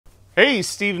Hey,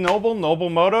 Steve Noble, Noble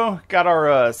Moto. Got our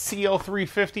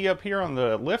CL350 up here on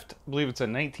the lift. I believe it's a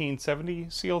 1970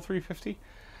 CL350.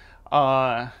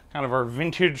 Kind of our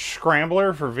vintage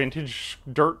scrambler for vintage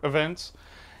dirt events.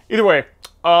 Either way,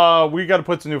 we got to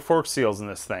put some new fork seals in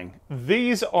this thing.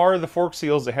 These are the fork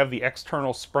seals that have the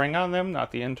external spring on them, not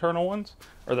the internal ones.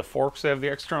 Or the forks that have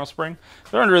the external spring.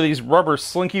 They're under these rubber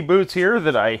slinky boots here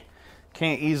that I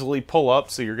can't easily pull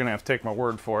up, so you're going to have to take my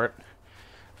word for it.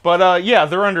 But yeah,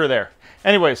 they're under there.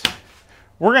 Anyways,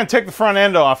 we're going to take the front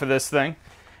end off of this thing,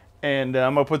 and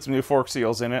I'm going to put some new fork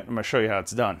seals in it. I'm going to show you how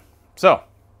it's done. So,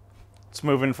 let's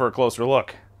move in for a closer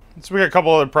look. So we got a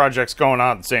couple other projects going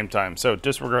on at the same time, so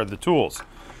disregard the tools.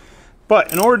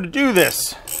 But in order to do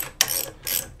this,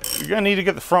 you're going to need to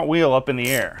get the front wheel up in the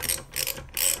air.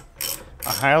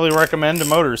 I highly recommend a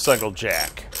motorcycle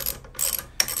jack.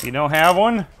 If you don't have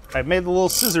one, I've made the little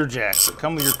scissor jacks that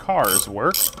come with your cars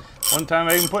work. One time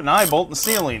I even put an eye bolt in the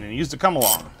ceiling and used a come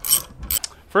along.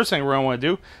 First thing we're going to want to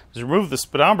do is remove the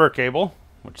speedometer cable,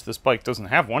 which this bike doesn't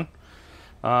have one.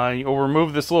 You'll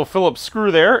remove this little Phillips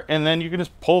screw there, and then you can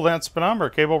just pull that speedometer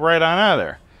cable right on out of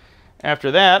there.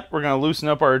 After that, we're going to loosen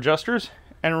up our adjusters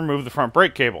and remove the front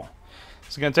brake cable.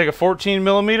 It's going to take a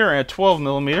 14mm and a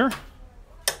 12mm.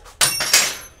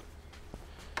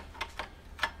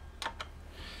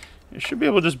 You should be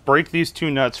able to just break these two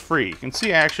nuts free. You can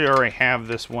see I actually already have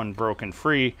this one broken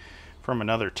free from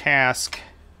another task.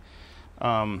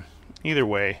 Either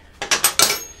way,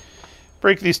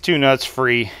 break these two nuts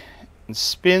free and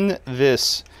spin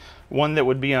this one that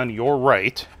would be on your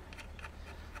right.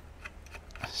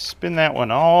 Spin that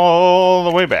one all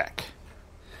the way back.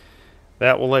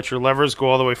 That will let your levers go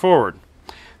all the way forward.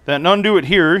 Then undo it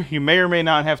here. You may or may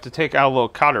not have to take out a little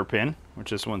cotter pin,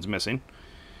 which this one's missing.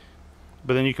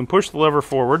 But then you can push the lever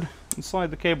forward and slide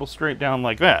the cable straight down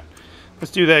like that. Let's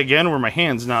do that again where my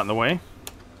hand's not in the way.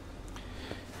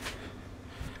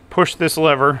 Push this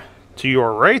lever to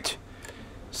your right,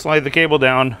 slide the cable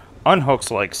down,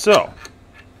 unhooks like so.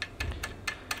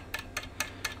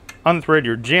 Unthread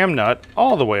your jam nut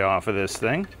all the way off of this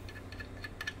thing.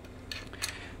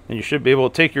 And you should be able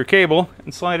to take your cable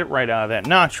and slide it right out of that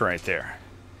notch right there.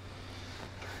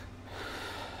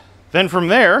 Then from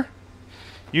there,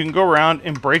 you can go around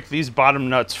and break these bottom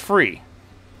nuts free.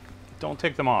 Don't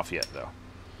take them off yet, though.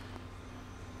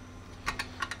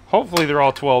 Hopefully they're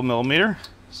all 12mm.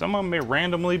 Some of them may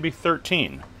randomly be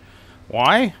 13.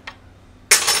 Why?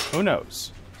 Who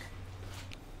knows?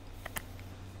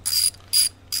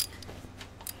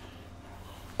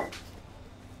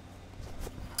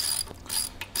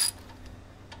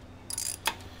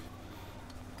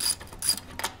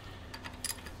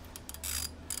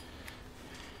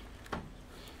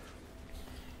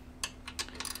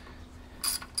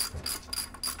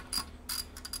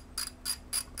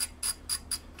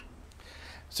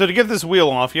 So to get this wheel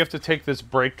off, you have to take this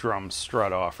brake drum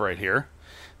strut off right here.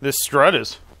 This strut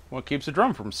is what keeps the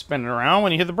drum from spinning around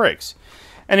when you hit the brakes.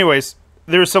 Anyways,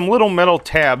 there's some little metal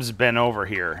tabs bent over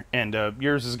here, and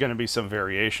yours is going to be some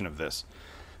variation of this.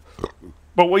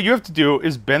 But what you have to do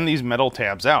is bend these metal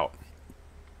tabs out.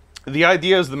 The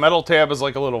idea is the metal tab is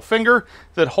like a little finger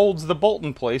that holds the bolt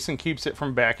in place and keeps it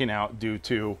from backing out due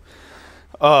to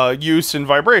use and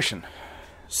vibration.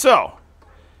 So,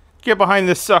 get behind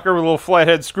this sucker with a little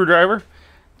flathead screwdriver.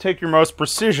 Take your most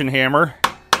precision hammer.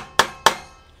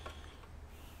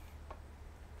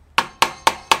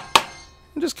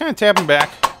 And just kind of tap them back.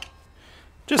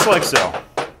 Just like so.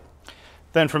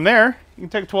 Then from there, you can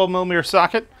take a 12mm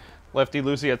socket. Lefty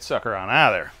loosey that sucker on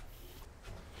out of there.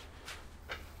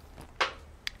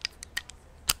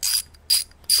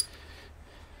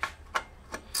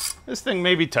 This thing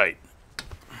may be tight.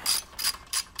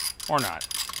 Or not.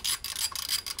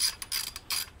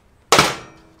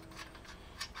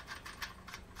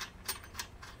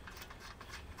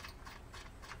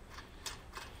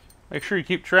 Make sure you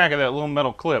keep track of that little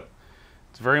metal clip.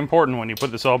 It's very important when you put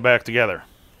this all back together.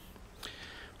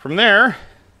 From there,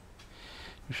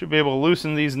 you should be able to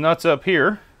loosen these nuts up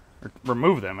here, or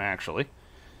remove them actually.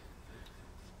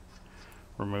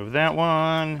 Remove that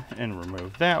one, and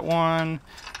remove that one.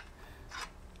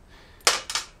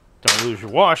 Don't lose your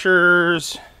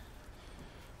washers.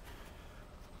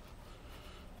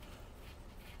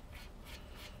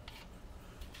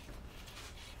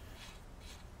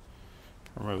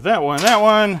 Remove that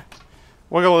one,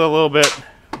 wiggle it a little bit,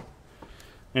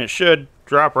 and it should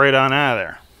drop right on out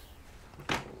of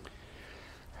there.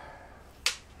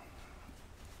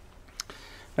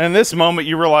 And in this moment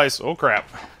you realize, oh crap,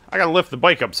 I gotta lift the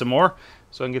bike up some more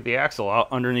so I can get the axle out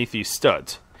underneath these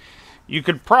studs. You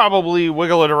could probably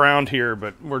wiggle it around here,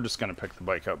 but we're just gonna pick the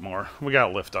bike up more. We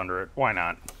got a lift under it, why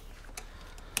not?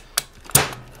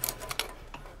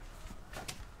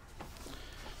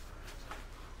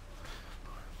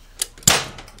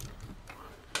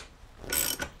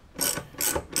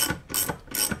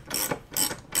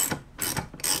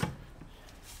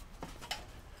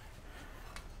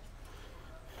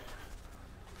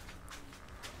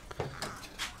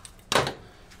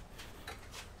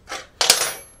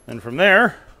 Then from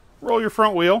there, roll your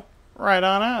front wheel right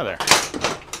on out of there.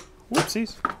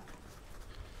 Whoopsies.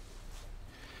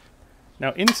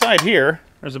 Now inside here,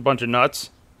 there's a bunch of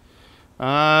nuts,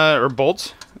 or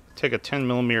bolts. Take a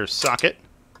 10mm socket.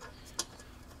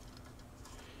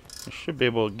 You should be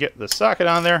able to get the socket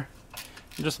on there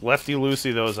and just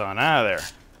lefty-loosey those on out of there.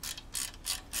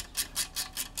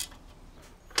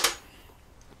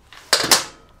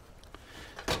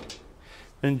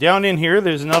 Then down in here,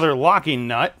 there's another locking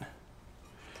nut,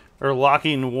 or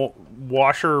locking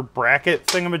washer bracket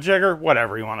thingamajigger,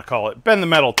 whatever you want to call it. Bend the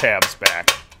metal tabs back.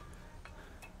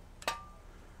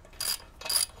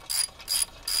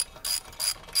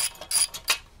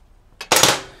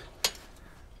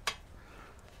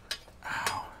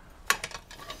 Ow.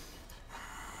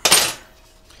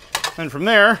 And from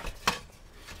there,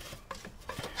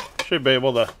 should be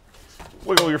able to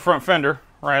wiggle your front fender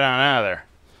right on out of there.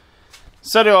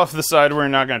 Set it off to the side where you're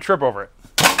not going to trip over it.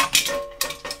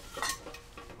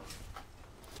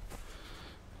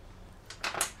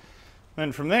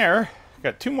 Then from there,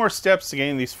 got 2 more steps to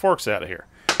getting these forks out of here.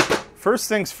 First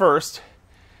things first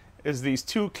is these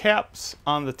 2 caps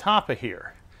on the top of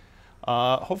here.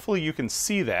 Hopefully you can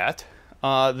see that.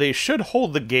 They should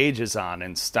hold the gauges on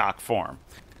in stock form.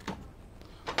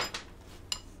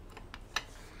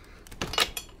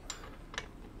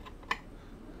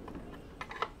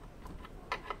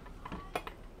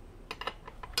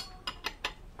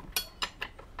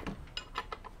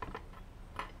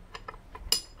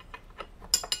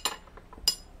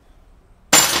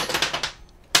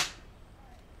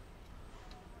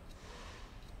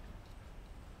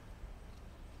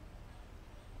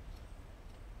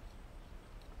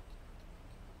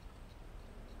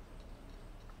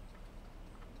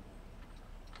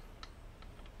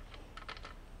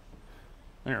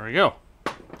 There we go.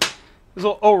 There's a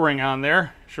little O-ring on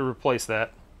there. Should replace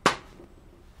that.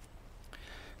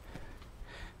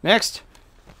 Next,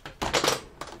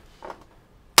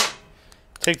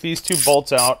 take these 2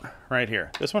 bolts out right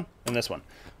here. This one and this one.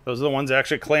 Those are the ones that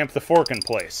actually clamp the fork in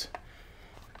place.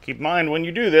 Keep in mind when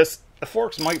you do this, the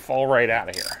forks might fall right out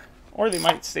of here. Or they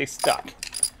might stay stuck.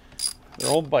 They're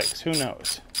old bikes, who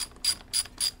knows?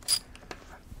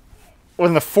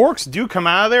 When the forks do come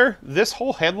out of there, this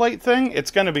whole headlight thing,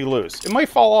 it's going to be loose. It might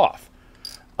fall off.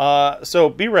 So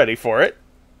be ready for it.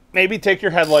 Maybe take your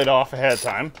headlight off ahead of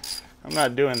time. I'm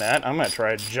not doing that. I'm going to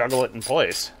try to juggle it in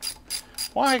place.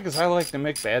 Why? Because I like to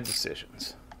make bad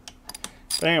decisions.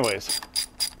 But anyways,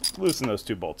 loosen those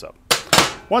 2 bolts up.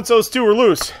 Once those 2 are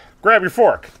loose, grab your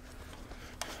fork.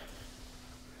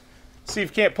 See if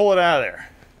you can't pull it out of there.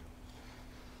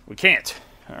 We can't.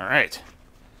 All right.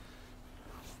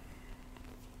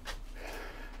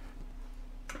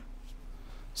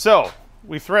 So,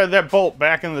 we thread that bolt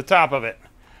back in the top of it.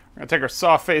 We're going to take our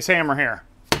soft face hammer here.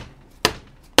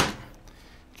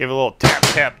 Give it a little tap,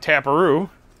 tap,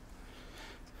 taparoo.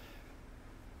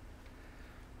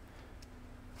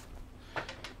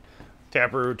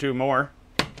 Taparoo 2 more.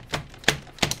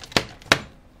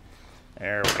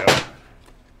 There we go.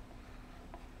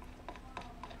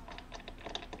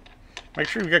 Make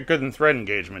sure you get good in thread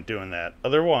engagement doing that.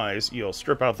 Otherwise, you'll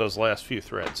strip out those last few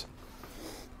threads.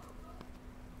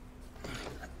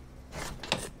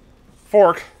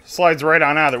 Fork slides right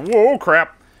on out of there. Whoa,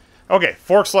 crap. Okay,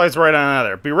 fork slides right on out of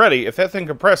there. Be ready, if that thing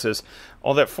compresses,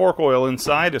 all that fork oil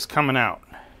inside is coming out.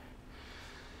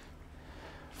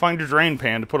 Find your drain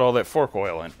pan to put all that fork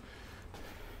oil in.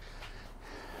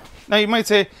 Now you might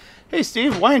say, hey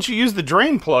Steve, why don't you use the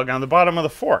drain plug on the bottom of the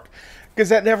fork? Because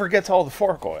that never gets all the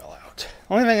fork oil out.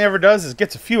 The only thing it ever does is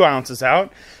gets a few ounces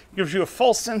out, gives you a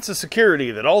false sense of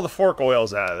security that all the fork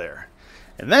oil's out of there.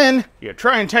 And then you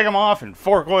try and take them off and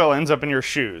fork oil ends up in your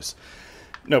shoes.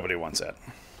 Nobody wants that.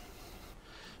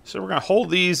 So we're going to hold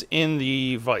these in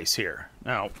the vise here.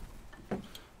 Now,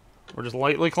 we're just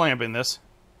lightly clamping this.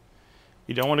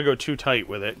 You don't want to go too tight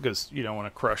with it because you don't want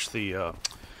to crush the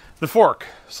fork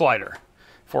slider.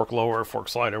 Fork lower, fork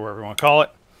slider, whatever you want to call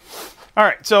it. All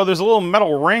right, so there's a little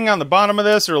metal ring on the bottom of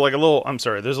this, or like a little,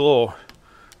 there's a little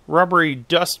rubbery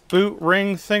dust boot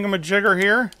ring thingamajigger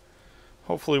here.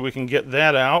 Hopefully we can get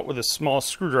that out with a small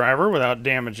screwdriver without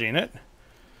damaging it.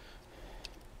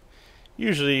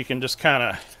 Usually you can just kind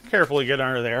of carefully get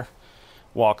under there,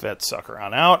 walk that sucker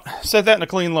on out, set that in a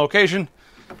clean location.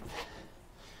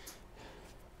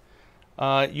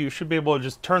 You should be able to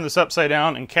just turn this upside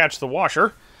down and catch the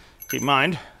washer. Keep in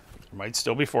mind, there might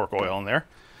still be fork oil in there.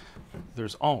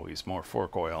 There's always more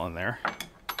fork oil in there.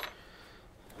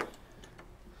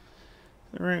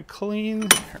 We're going to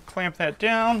clamp that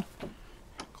down.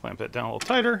 Clamp that down a little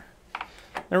tighter.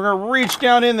 Then we're going to reach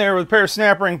down in there with a pair of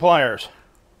snap ring pliers.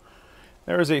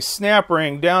 there is a snap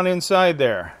ring down inside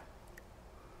there.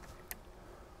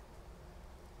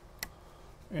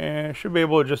 And should be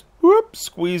able to just whoop,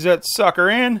 squeeze that sucker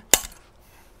in.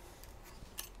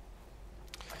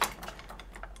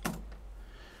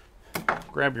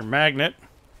 Grab your magnet.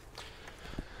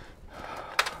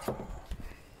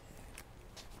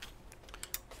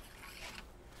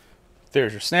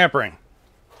 There's your snap ring.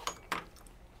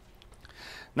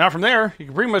 Now from there, you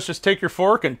can pretty much just take your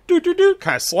fork and kind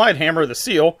of slide hammer the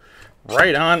seal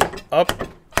right on up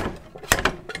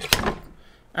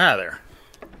out of there.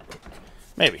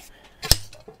 Maybe.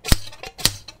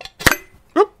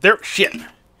 Oop, there, shit.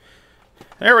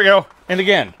 There we go. And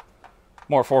again,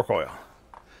 more fork oil.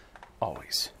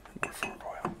 Always more fork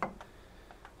oil.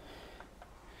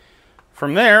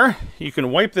 From there, you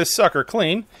can wipe this sucker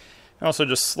clean. Also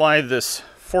just slide this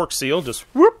fork seal just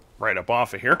whoop right up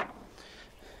off of here.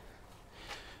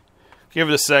 Give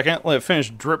it a second, let it finish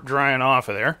drip drying off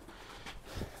of there.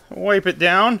 Wipe it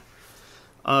down.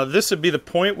 This would be the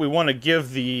point we want to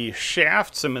give the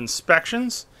shaft some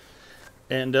inspections.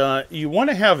 And you want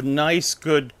to have nice,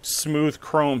 good, smooth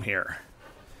chrome here.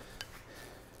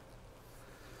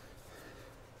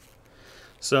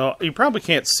 So you probably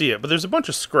can't see it, but there's a bunch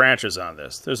of scratches on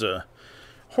this. There's a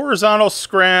horizontal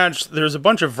scratch. There's a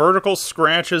bunch of vertical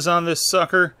scratches on this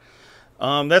sucker.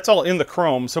 That's all in the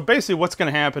chrome. So basically what's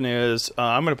going to happen is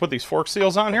I'm going to put these fork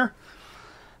seals on here.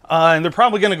 And they're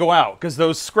probably going to go out because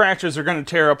those scratches are going to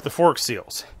tear up the fork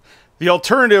seals. The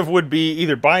alternative would be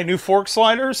either buy new fork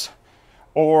sliders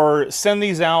or send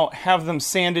these out, have them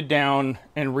sanded down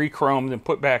and re-chromed and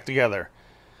put back together.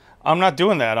 I'm not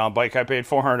doing that on a bike I paid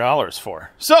 $400 for.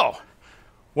 So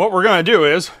what we're going to do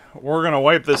is we're going to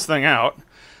wipe this thing out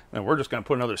and we're just going to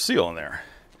put another seal in there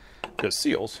because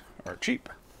seals are cheap.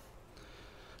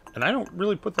 And I don't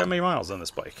really put that many miles on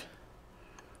this bike.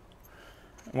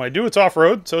 And when I do, it's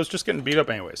off-road, so it's just getting beat up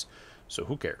anyways. So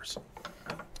who cares?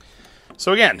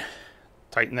 So again,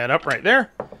 tighten that up right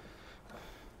there.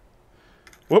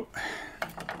 Whoop.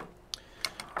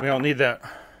 We don't need that.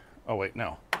 Oh, wait,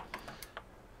 no.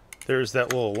 There's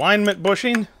that little alignment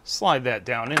bushing. Slide that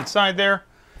down inside there.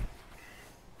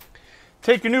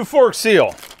 Take your new fork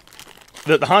seal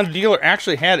that the Honda dealer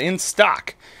actually had in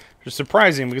stock. Which is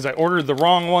surprising because I ordered the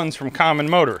wrong ones from Common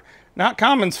Motor. Not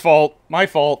Common's fault, my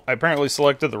fault. I apparently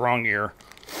selected the wrong year.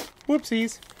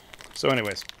 Whoopsies. So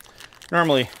anyways,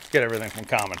 normally get everything from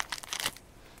Common.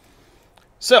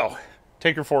 So,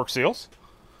 take your fork seals.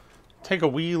 Take a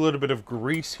wee little bit of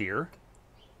grease here.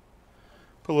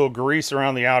 Put a little grease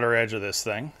around the outer edge of this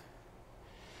thing.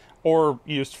 Or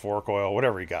used fork oil,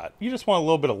 whatever you got. You just want a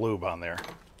little bit of lube on there.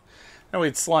 That way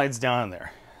it slides down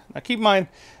there. Now keep in mind,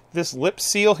 this lip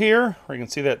seal here, where you can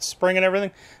see that spring and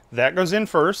everything, that goes in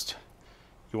first.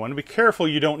 You want to be careful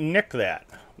you don't nick that.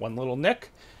 One little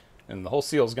nick, and the whole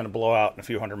seal is going to blow out in a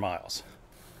few hundred miles.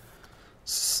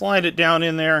 Slide it down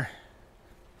in there.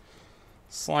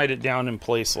 Slide it down in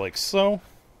place like so.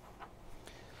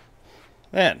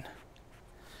 Then,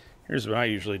 here's what I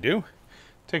usually do.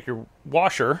 Take your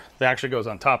washer, that actually goes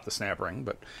on top of the snap ring,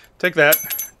 but take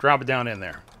that, drop it down in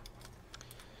there.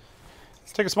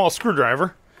 Let's take a small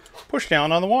screwdriver, push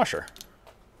down on the washer.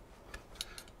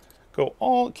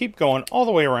 Keep going all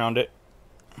the way around it.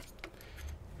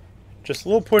 Just a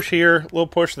little push here, a little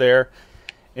push there,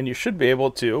 and you should be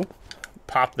able to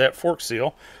pop that fork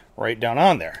seal right down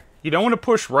on there. You don't want to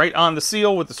push right on the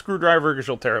seal with the screwdriver because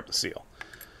you'll tear up the seal.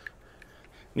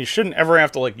 And you shouldn't ever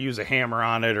have to like use a hammer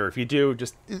on it, or if you do,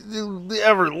 just the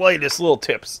ever lightest little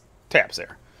taps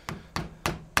there.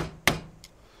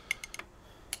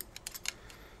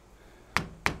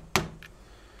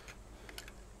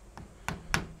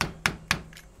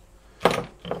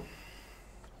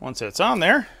 Once it's on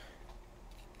there,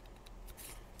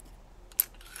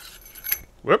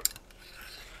 whoop,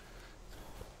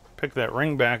 pick that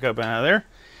ring back up out of there.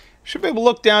 Should be able to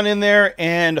look down in there,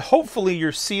 and hopefully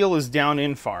your seal is down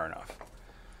in far enough.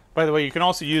 By the way, you can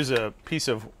also use a piece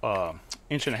of 1.5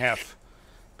 inch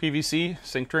PVC,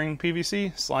 sink ring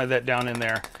PVC, slide that down in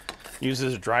there, use it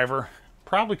as a driver.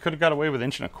 Probably could have got away with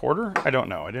 1.25 inch. I don't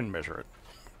know, I didn't measure it.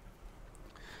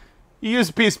 You use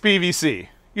a piece of PVC.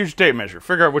 Use your tape measure.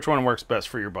 Figure out which one works best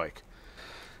for your bike.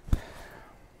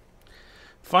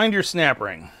 Find your snap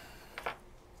ring.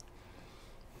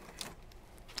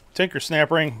 Take your snap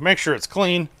ring. Make sure it's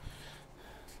clean.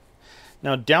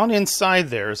 Now down inside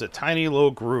there is a tiny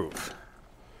little groove.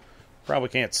 Probably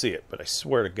can't see it, but I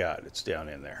swear to God it's down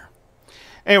in there.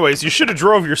 Anyways, you should have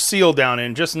drove your seal down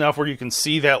in just enough where you can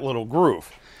see that little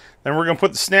groove. Then we're going to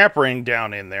put the snap ring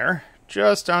down in there,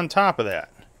 just on top of that.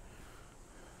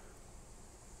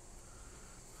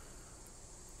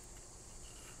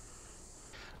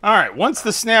 All right, once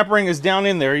the snap ring is down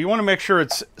in there, you want to make sure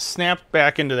it's snapped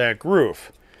back into that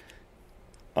groove.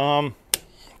 I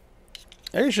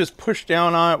just push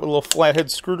down on it with a little flathead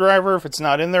screwdriver if it's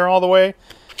not in there all the way.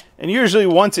 And usually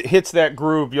once it hits that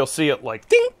groove, you'll see it like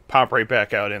ding, pop right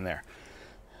back out in there.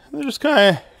 And just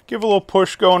kind of give a little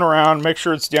push going around, make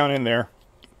sure it's down in there.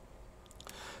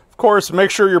 Of course,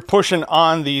 make sure you're pushing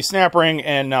on the snap ring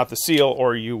and not the seal,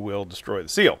 or you will destroy the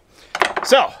seal.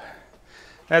 So,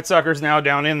 that sucker's now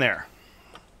down in there.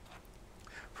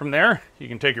 From there, you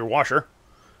can take your washer.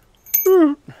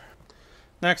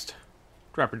 Next,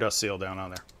 drop your dust seal down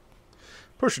on there.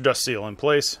 Push your dust seal in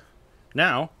place.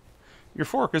 Now, your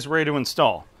fork is ready to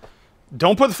install.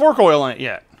 Don't put the fork oil in it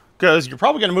yet, because you're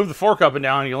probably going to move the fork up and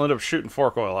down and you'll end up shooting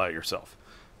fork oil out yourself.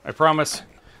 I promise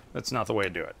that's not the way to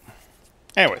do it.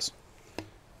 Anyways,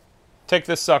 take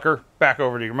this sucker back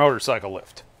over to your motorcycle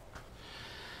lift.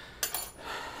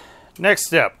 Next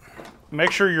step,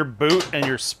 make sure your boot and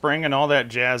your spring and all that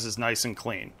jazz is nice and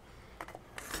clean.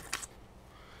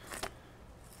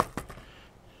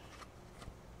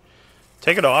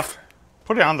 Take it off,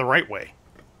 put it on the right way.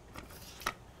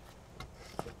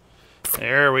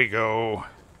 There we go.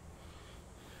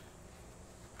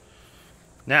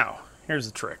 Now, here's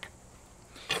the trick.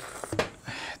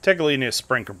 Technically, you need a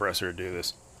spring compressor to do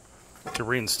this, to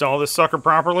reinstall this sucker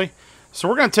properly. So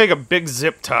we're going to take a big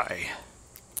zip tie.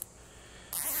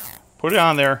 Put it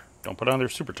on there. Don't put it on there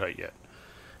super tight yet.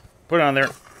 Put it on there.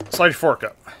 Slide your fork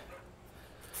up.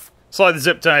 Slide the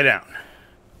zip tie down.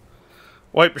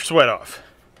 Wipe your sweat off.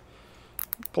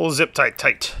 Pull the zip tie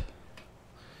tight.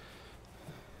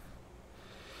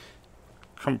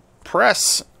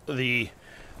 Compress the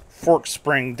fork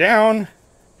spring down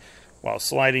while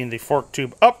sliding the fork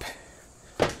tube up.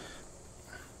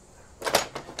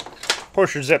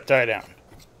 Push your zip tie down.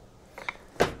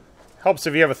 Helps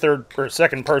if you have a third or a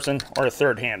second person or a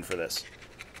third hand for this.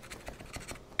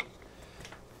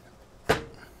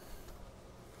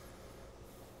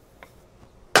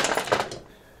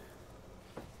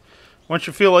 Once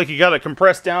you feel like you got it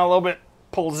compressed down a little bit,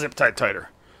 pull the zip tie tighter.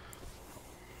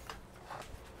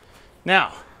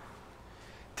 Now,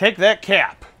 take that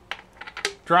cap,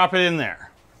 drop it in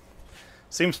there.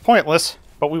 Seems pointless,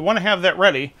 but we want to have that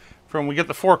ready for when we get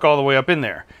the fork all the way up in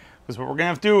there. Because what we're going to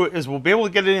have to do is we'll be able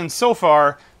to get it in so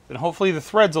far that hopefully the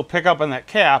threads will pick up on that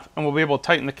cap and we'll be able to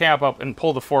tighten the cap up and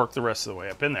pull the fork the rest of the way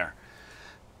up in there.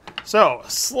 So,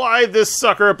 slide this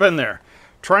sucker up in there.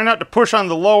 Try not to push on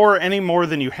the lower any more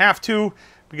than you have to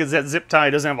because that zip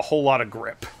tie doesn't have a whole lot of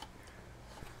grip.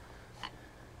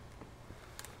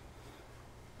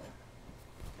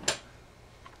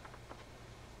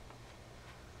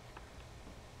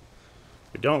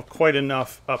 We don't have quite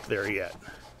enough up there yet.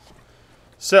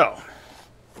 So,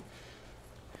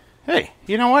 hey,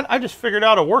 you know what? I just figured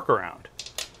out a workaround.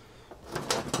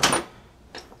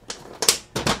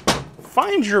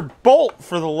 Find your bolt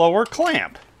for the lower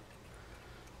clamp.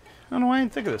 I don't know why I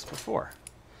didn't think of this before.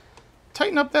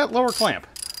 Tighten up that lower clamp.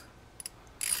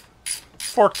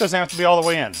 Fork doesn't have to be all the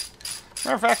way in.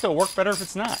 Matter of fact, it'll work better if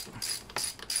it's not.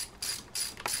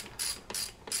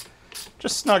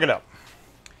 Just snug it up.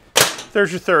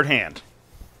 There's your third hand.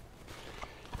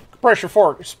 Press your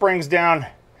fork springs down.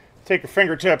 Take your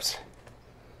fingertips.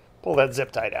 Pull that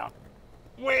zip tie down.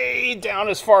 Way down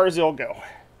as far as it'll go.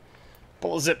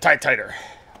 Pull the zip tie tighter.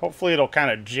 Hopefully it'll kind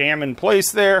of jam in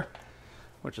place there,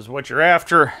 which is what you're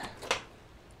after.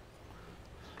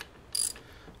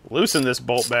 Loosen this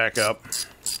bolt back up.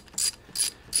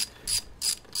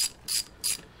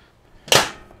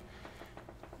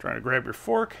 Try to grab your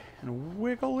fork and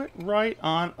wiggle it right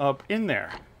on up in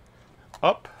there.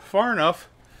 Up far enough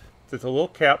that the little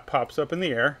cap pops up in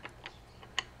the air.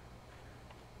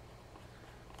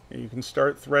 And you can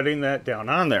start threading that down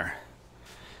on there.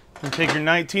 And take your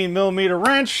 19mm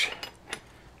wrench,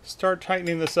 start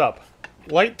tightening this up.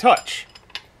 Light touch.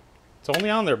 It's only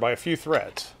on there by a few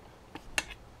threads.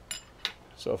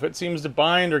 So if it seems to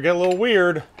bind or get a little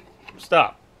weird,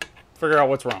 stop. Figure out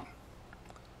what's wrong.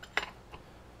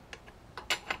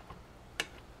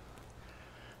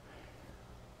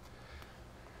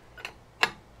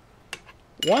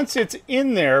 Once it's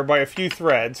in there by a few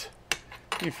threads,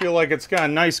 you feel like it's got a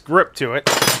nice grip to it.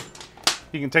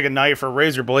 You can take a knife or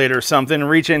razor blade or something,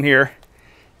 reach in here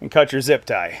and cut your zip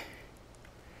tie.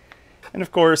 And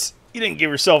of course, you didn't give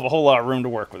yourself a whole lot of room to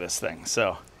work with this thing,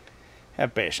 so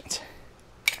have patience.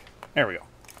 There we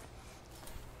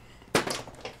go.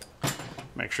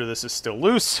 Make sure this is still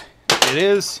loose. It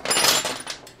is.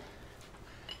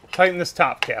 Tighten this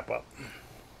top cap up.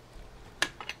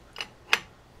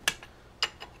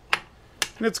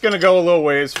 And it's going to go a little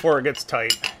ways before it gets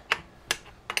tight.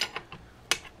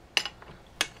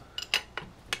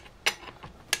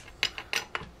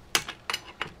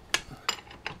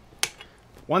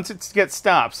 once it gets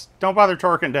stops, don't bother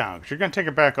torquing down, because you're going to take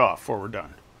it back off before we're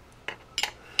done.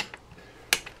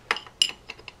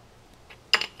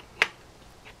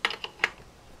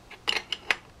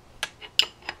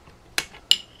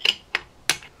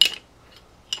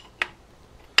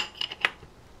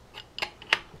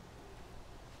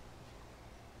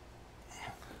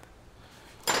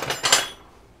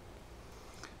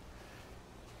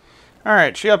 All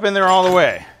right, she up in there all the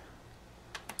way.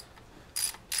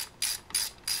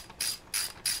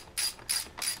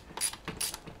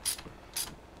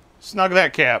 Snug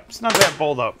that cap, snug that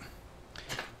bolt up.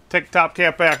 Take the top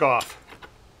cap back off.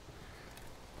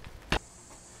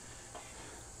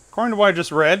 According to what I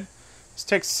just read, this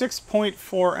takes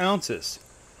 6.4 ounces.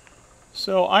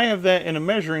 So I have that in a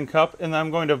measuring cup, and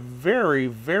I'm going to very,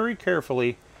 very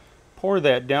carefully pour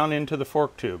that down into the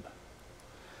fork tube.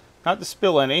 Not to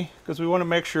spill any, because we want to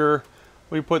make sure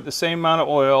we put the same amount of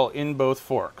oil in both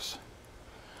forks.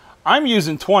 I'm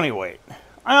using 20 weight.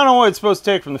 I don't know what it's supposed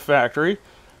to take from the factory,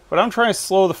 but I'm trying to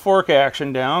slow the fork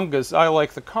action down because I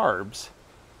like the carbs.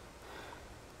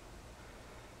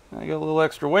 I got a little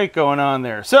extra weight going on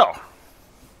there. So,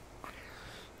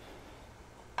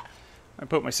 I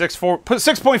put my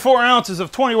 6.4 ounces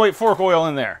of 20 weight fork oil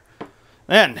in there.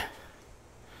 Then,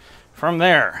 from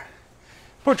there,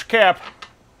 put your cap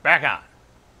back on.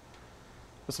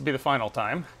 This will be the final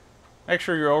time. Make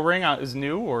sure your O-ring is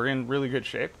new or in really good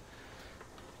shape.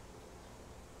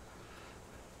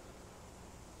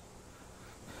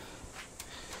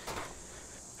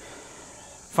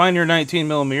 Find your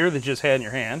 19mm that you just had in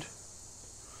your hand.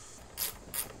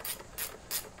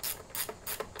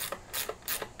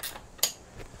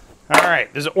 All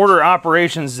right, there's order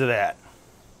operations to that.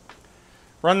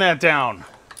 Run that down.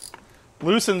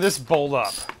 Loosen this bolt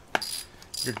up.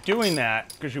 You're doing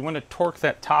that because you want to torque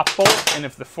that top bolt, and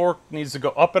if the fork needs to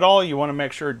go up at all, you want to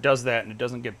make sure it does that and it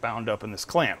doesn't get bound up in this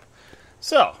clamp.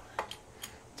 So,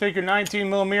 take your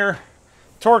 19mm,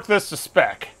 torque this to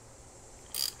spec.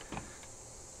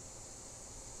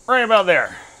 Right about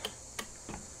there.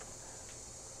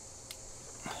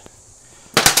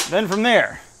 Then from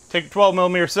there, take a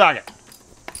 12mm socket.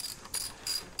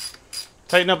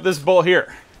 Tighten up this bolt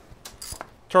here.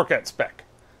 Torque that spec.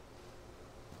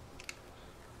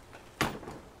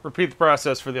 Repeat the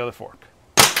process for the other fork.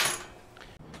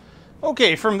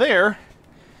 Okay, from there,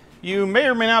 you may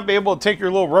or may not be able to take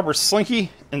your little rubber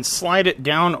slinky and slide it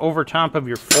down over top of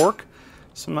your fork.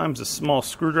 Sometimes a small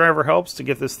screwdriver helps to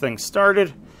get this thing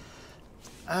started.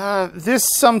 This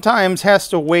sometimes has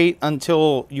to wait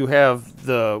until you have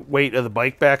the weight of the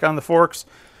bike back on the forks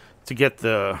to get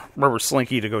the rubber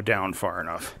slinky to go down far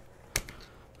enough.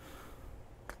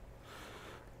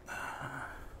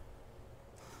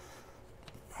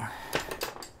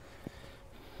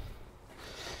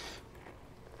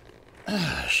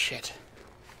 Shit.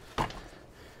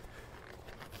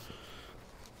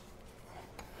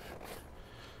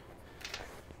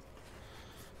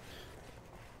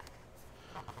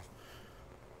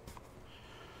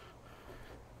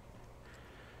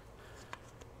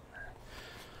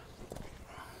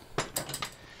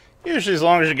 Usually as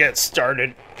long as you get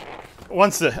started.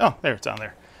 Once the, oh, there, it's on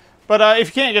there. But if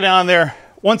you can't get on there,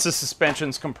 once the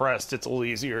suspension's compressed, it's a little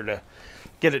easier to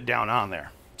get it down on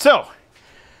there. So,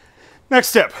 next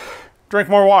step, drink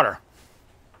more water.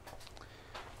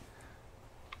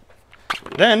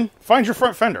 Then, find your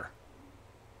front fender.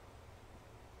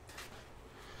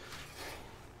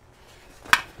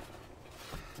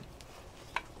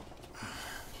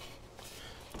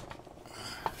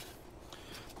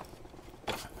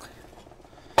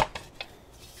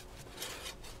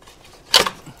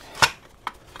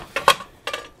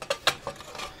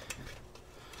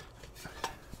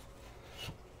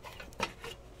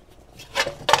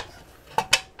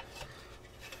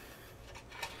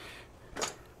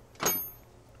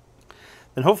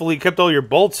 And hopefully you kept all your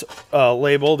bolts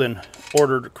labeled and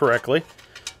ordered correctly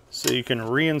so you can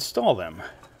reinstall them.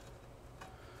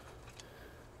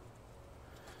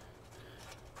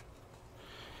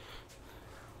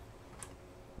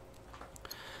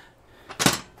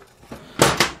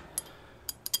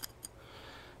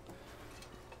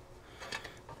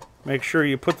 Make sure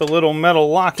you put the little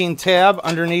metal locking tab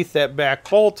underneath that back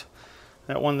bolt,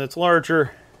 that one that's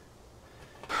larger.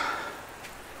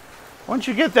 Once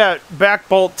you get that back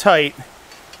bolt tight,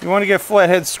 you want to get a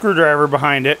flathead screwdriver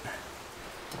behind it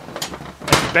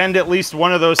and bend at least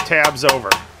one of those tabs over.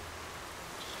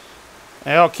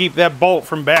 That'll keep that bolt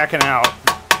from backing out.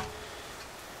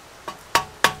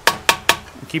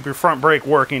 And keep your front brake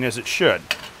working as it should.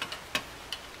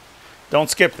 Don't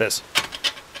skip this.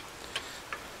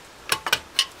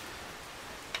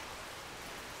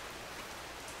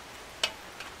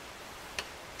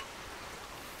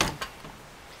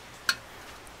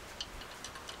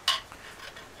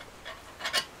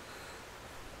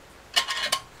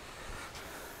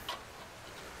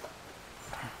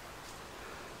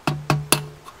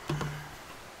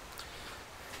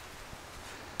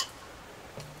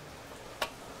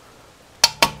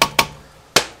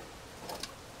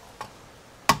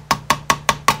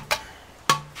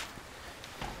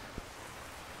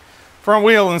 front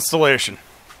wheel installation.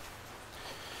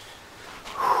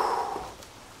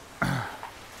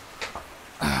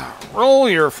 Roll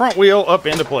your front wheel up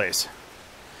into place.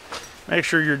 Make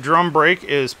sure your drum brake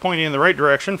is pointing in the right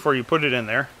direction before you put it in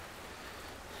there.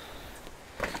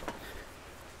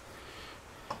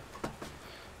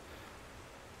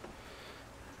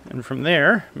 And from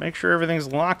there, make sure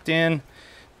everything's locked in,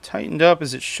 tightened up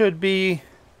as it should be,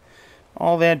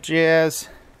 all that jazz.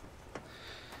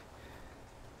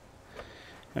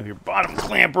 Have your bottom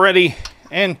clamp ready,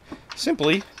 and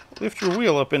simply lift your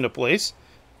wheel up into place,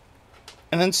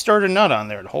 and then start a nut on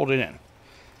there to hold it in.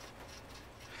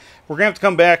 We're going to have to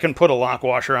come back and put a lock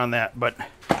washer on that, but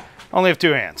I only have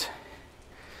 2 hands.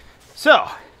 So,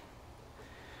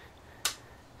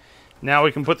 now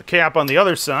we can put the cap on the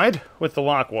other side with the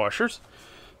lock washers.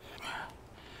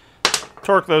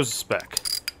 Torque those to spec.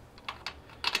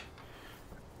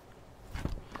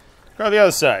 Go to the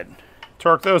other side.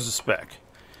 Torque those to spec.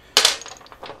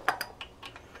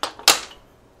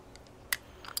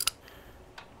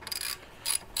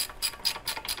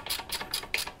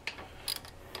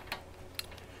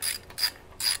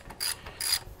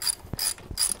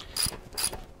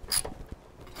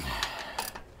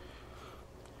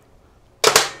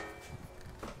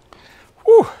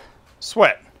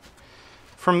 Sweat.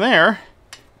 From there,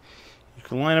 you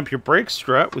can line up your brake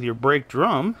strut with your brake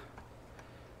drum,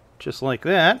 just like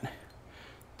that.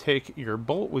 Take your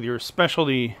bolt with your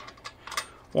specialty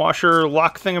washer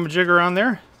lock thingamajigger on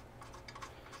there.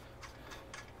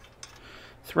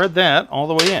 Thread that all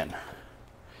the way in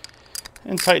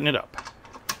and tighten it up.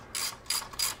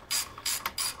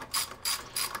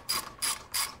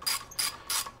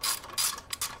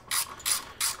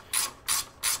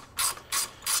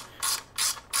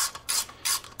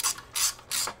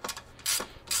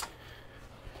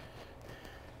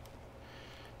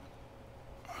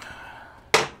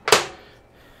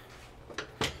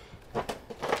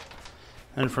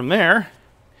 And from there,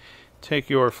 take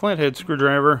your flathead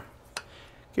screwdriver,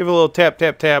 give it a little tap,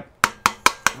 tap, tap.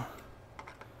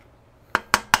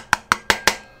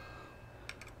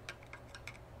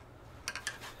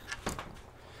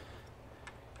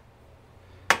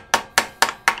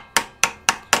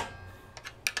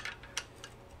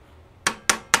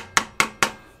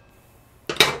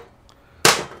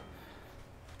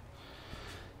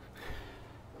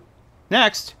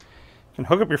 Next, you can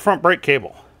hook up your front brake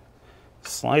cable.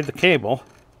 Slide the cable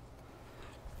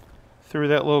through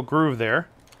that little groove there.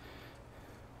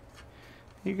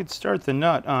 You could start the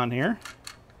nut on here.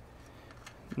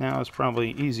 Now it's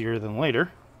probably easier than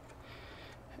later.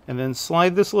 And then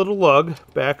slide this little lug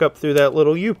back up through that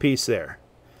little U-piece there.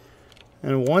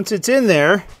 And once it's in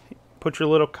there, put your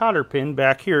little cotter pin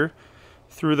back here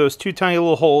through those 2 tiny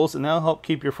little holes, and that'll help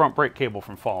keep your front brake cable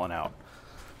from falling out.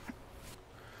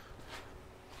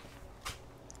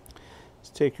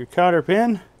 Take your cotter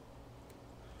pin,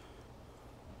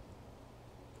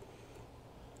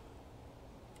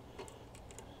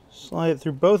 slide it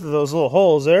through both of those little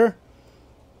holes there,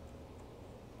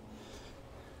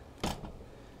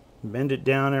 bend it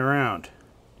down and around.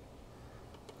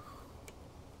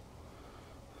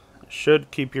 It should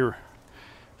keep your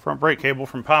front brake cable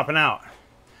from popping out.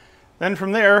 Then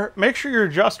from there, make sure your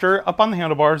adjuster up on the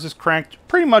handlebars is cranked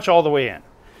pretty much all the way in.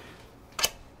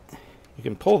 You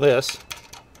can pull this,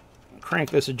 crank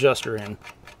this adjuster in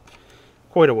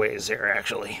quite a ways there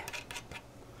actually.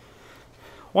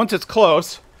 Once it's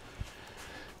close,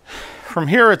 from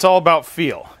here it's all about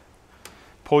feel.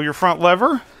 Pull your front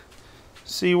lever,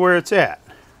 see where it's at.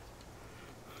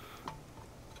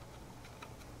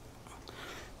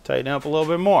 Tighten up a little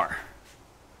bit more.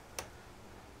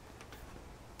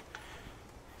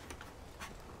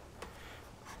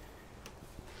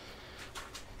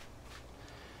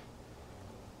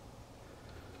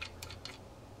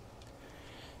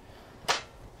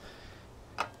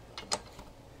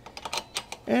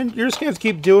 And you're just going to have to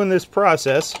keep doing this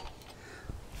process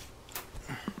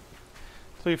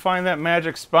until you find that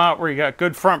magic spot where you got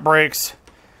good front brakes.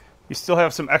 You still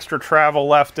have some extra travel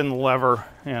left in the lever,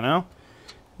 you know.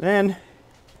 Then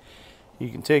you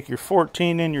can take your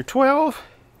 14 and your 12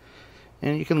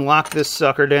 and you can lock this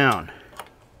sucker down.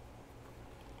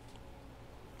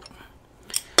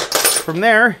 From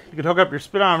there, you can hook up your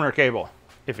speedometer cable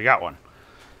if you got one.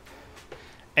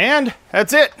 And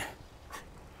that's it.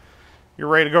 You're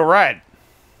ready to go ride.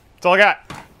 That's all I got.